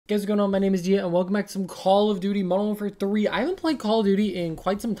Guys, what's going on? My name is Dia and welcome back to some Call of Duty Modern Warfare 3. I haven't played Call of Duty in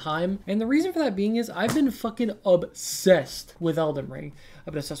quite some time, and the reason for that being is I've been fucking obsessed with Elden Ring.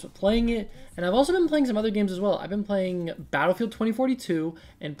 I've been obsessed with playing it, and I've also been playing some other games as well. I've been playing Battlefield 2042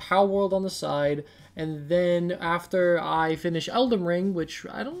 and Power World on the side, and then after I finish Elden Ring, which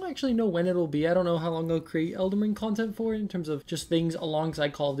I don't actually know when it'll be, I don't know how long I'll create Elden Ring content for in terms of just things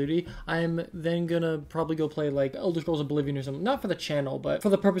alongside Call of Duty, I'm then gonna probably go play like Elder Scrolls Oblivion or something, not for the channel, but for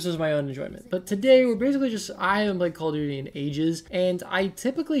the purposes of my own enjoyment. But today, we're basically just, I haven't played Call of Duty in ages, and I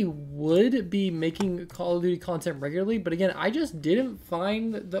typically would be making Call of Duty content regularly, but again, I just didn't find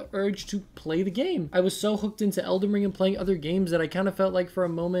the urge to play the game. I was so hooked into Elden Ring and playing other games that I kind of felt like for a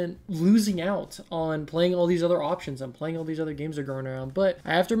moment losing out on playing all these other options and playing all these other games that are going around. But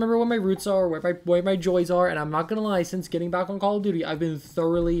I have to remember what my roots are, where my joys are, and I'm not gonna lie, since getting back on Call of Duty, I've been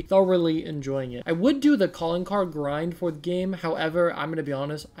thoroughly enjoying it. I would do the calling card grind for the game. However, I'm gonna be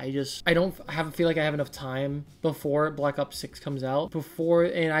honest, I don't feel like I have enough time before Black Ops 6 comes out,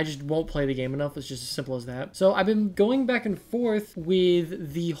 and I just won't play the game enough. It's just as simple as that. So I've been going back and forth with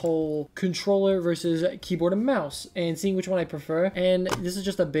the whole controller versus keyboard and mouse and seeing which one I prefer. And this is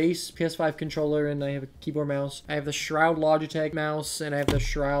just a base PS5 controller, and I have a keyboard mouse. I have the Shroud Logitech mouse, and I have the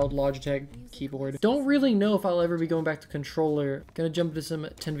Shroud Logitech keyboard. Don't really know if I'll ever be going back to controller. Gonna jump to some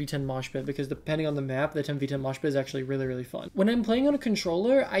 10v10 mosh pit because depending on the map, the 10v10 mosh pit is actually really fun. When I'm playing on a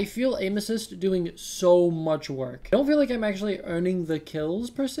controller, I feel aim assist doing so much work. I don't feel like I'm actually earning the kills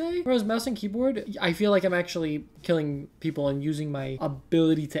per se. Whereas mouse and keyboard, I feel like I'm actually killing people and using my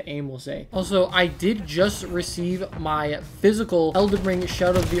ability to aim, we'll say. Also, I did just receive my physical Elden Ring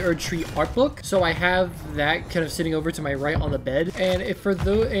Shadow of the Erdtree art book, so I have that kind of sitting over to my right on the bed. And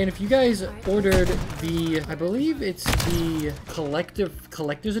if you guys ordered the, I believe it's the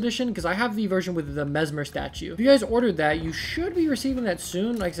collector's edition, because I have the version with the Mesmer statue. If you guys ordered that, you should be receiving that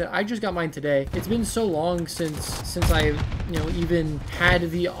soon. Like I said, I just got mine today. It's been so long since I, even had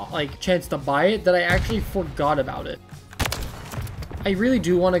the chance to buy it that I actually forgot about it. I really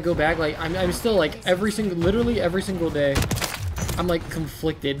do want to go back. Like I'm still like literally every single day I'm like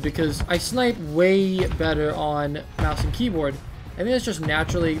conflicted because I snipe way better on mouse and keyboard. I think that's just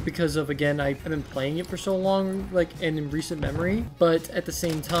naturally because of, again, I've been playing it for so long, like, and in recent memory. But at the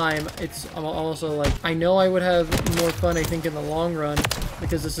same time, I'm also like, I know I would have more fun, I think, in the long run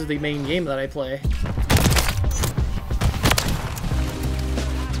because this is the main game that I play.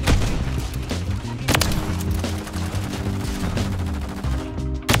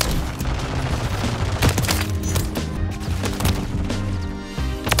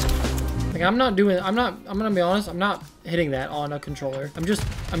 I'm gonna be honest, I'm not hitting that on a controller. I'm just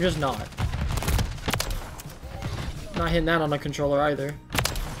not. Not hitting that on a controller either.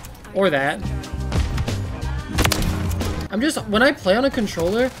 Or that. When I play on a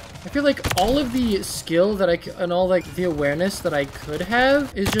controller, I feel like all of the skill and all like the awareness that I could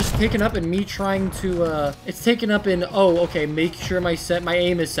have is just taken up in me trying to, it's taken up in, oh, okay, make sure my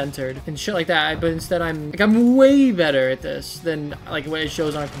aim is centered and shit like that. But instead I'm way better at this than like what it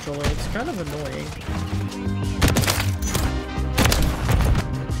shows on a controller. It's kind of annoying.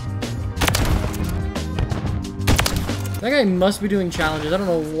 That guy must be doing challenges. I don't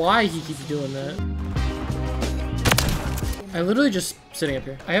know why he keeps doing that. I'm literally just sitting up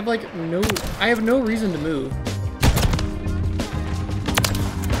here. I have no reason to move.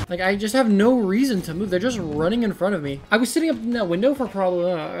 Like, I just have no reason to move. They're just running in front of me. I was sitting up in that window for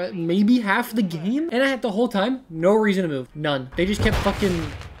probably maybe half the game, and I had the whole time no reason to move. None. They just kept fucking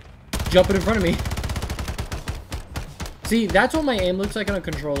jumping in front of me. See, that's what my aim looks like on a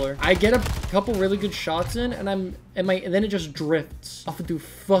controller. I get a couple really good shots in, and then it just drifts off into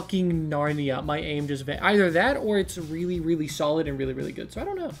fucking Narnia. My aim just either that or it's really solid and really good. So I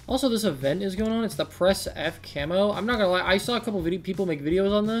don't know. Also, this event is going on. It's the Press F camo. I'm not gonna lie. I saw a couple people make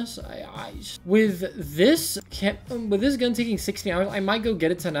videos on this. With this gun taking 16 hours, I might go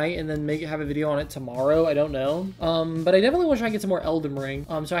get it tonight and then have a video on it tomorrow. I don't know. But I definitely want to try and get some more Elden Ring.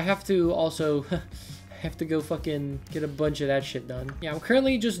 So I have to also. Have to go fucking get a bunch of that shit done. Yeah, I'm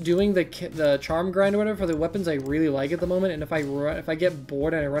currently just doing the charm grind or whatever for the weapons I really like at the moment, and if I get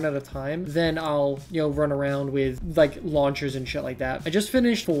bored and I run out of time, then I'll run around with like launchers and shit like that. I just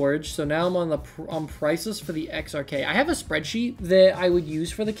finished Forge, so now I'm on prices for the XRK. I have a spreadsheet that I would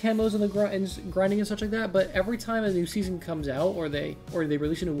use for the camos and the grinding and such like that, but every time a new season comes out or they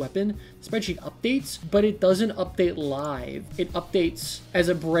release a new weapon, the spreadsheet updates, but it doesn't update live. It updates as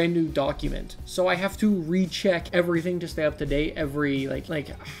a brand new document, so I have to to recheck everything to stay up to date every like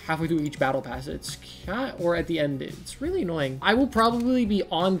halfway through each battle pass. It's or at the end. It's really annoying. I will probably be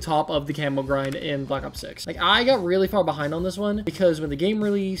on top of the camo grind in Black Ops 6. Like, I got really far behind on this one because when the game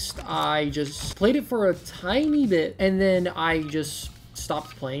released, I just played it for a tiny bit and then I just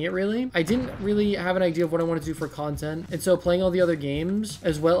stopped playing it really. I didn't really have an idea of what I wanted to do for content, and so playing all the other games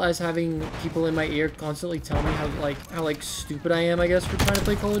as well as having people in my ear constantly tell me how stupid I am, I guess, for trying to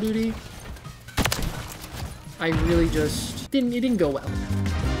play Call of Duty, I really just it didn't go well.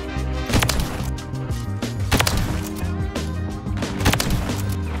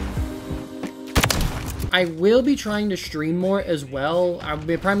 I will be trying to stream more as well. I'll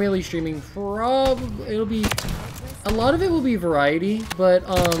be primarily streaming a lot of it will be variety, but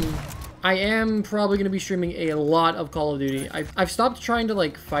I am probably going to be streaming a lot of Call of Duty. I've stopped trying to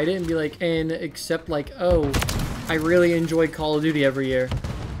like fight it and be like, and accept like, oh, I really enjoy Call of Duty every year.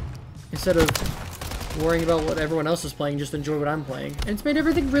 Instead of worrying about what everyone else is playing, just enjoy what I'm playing. And it's made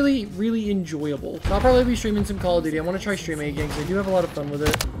everything really, really enjoyable. So I'll probably be streaming some Call of Duty. I want to try streaming again because I do have a lot of fun with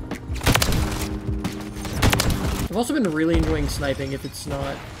it. I've also been really enjoying sniping if it's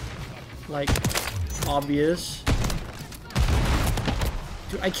not like obvious.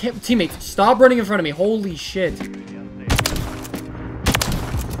 Dude, I can't. Teammates, stop running in front of me. Holy shit.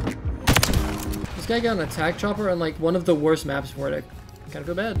 This guy got an attack chopper on like one of the worst maps for it. I kind of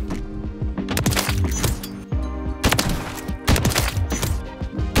feel bad.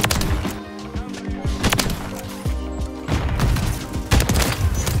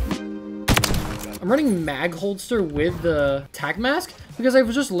 I'm running mag holster with the tac mask because I've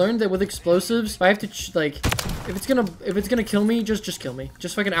just learned that with explosives, if I have to like, if it's gonna kill me, just kill me.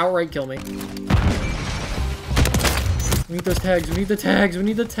 Just fucking outright kill me. We need those tags. We need the tags. We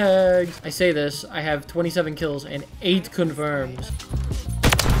need the tags. I say this. I have 27 kills and 8 confirms.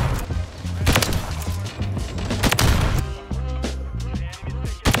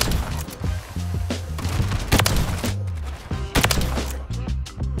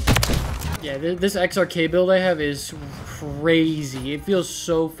 Yeah, this XRK build I have is crazy. It feels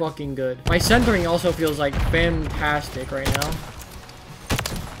so fucking good. My centering also feels like fantastic right now.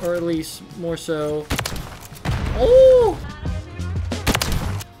 Or at least more so. Oh!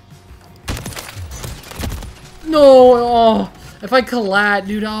 No! Oh! If I collat,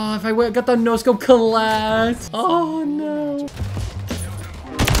 dude. Oh, if I got the no-scope collat. Oh, no.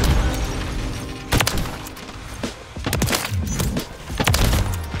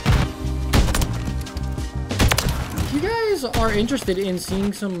 Are interested in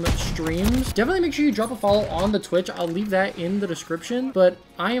seeing some streams, definitely make sure you drop a follow on the Twitch. I'll leave that in the description. But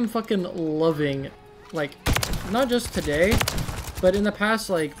I am fucking loving, like, not just today, but in the past,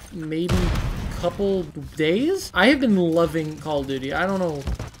 like, maybe couple days, I have been loving Call of Duty. I don't know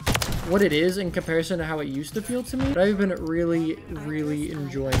what it is in comparison to how it used to feel to me, but I've been really, really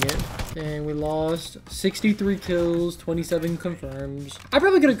enjoying it. And we lost 63 kills, 27 confirms. I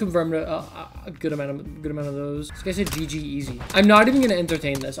probably could have confirmed a good amount of those. This guy said GG easy. I'm not even gonna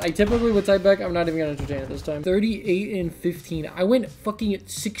entertain this. I typically would type back. I'm not even gonna entertain it this time. 38 and 15. I went fucking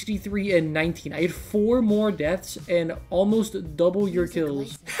 63 and 19. I had 4 more deaths and almost double your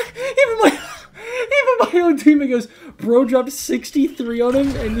kills. Even my own teammate goes, bro dropped 63 on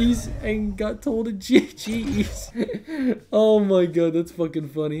him and got told to GG's. Oh my god, that's fucking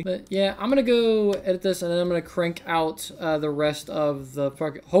funny. But yeah, I'm gonna go edit this and then I'm gonna crank out the rest of the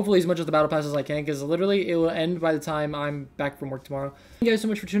hopefully as much of the battle pass as I can, because literally it will end by the time I'm back from work tomorrow. Thank you guys so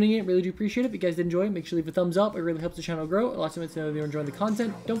much for tuning in. Really do appreciate it. If you guys did enjoy it, make sure to leave a thumbs up. It really helps the channel grow. It lets me know that you're enjoying the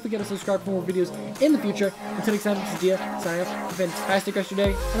content. Don't forget to subscribe for more videos in the future. Until next time, this is Dia signing off. Have a fantastic rest of your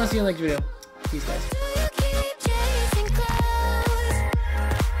day, and I'll see you in the next video. Peace, guys.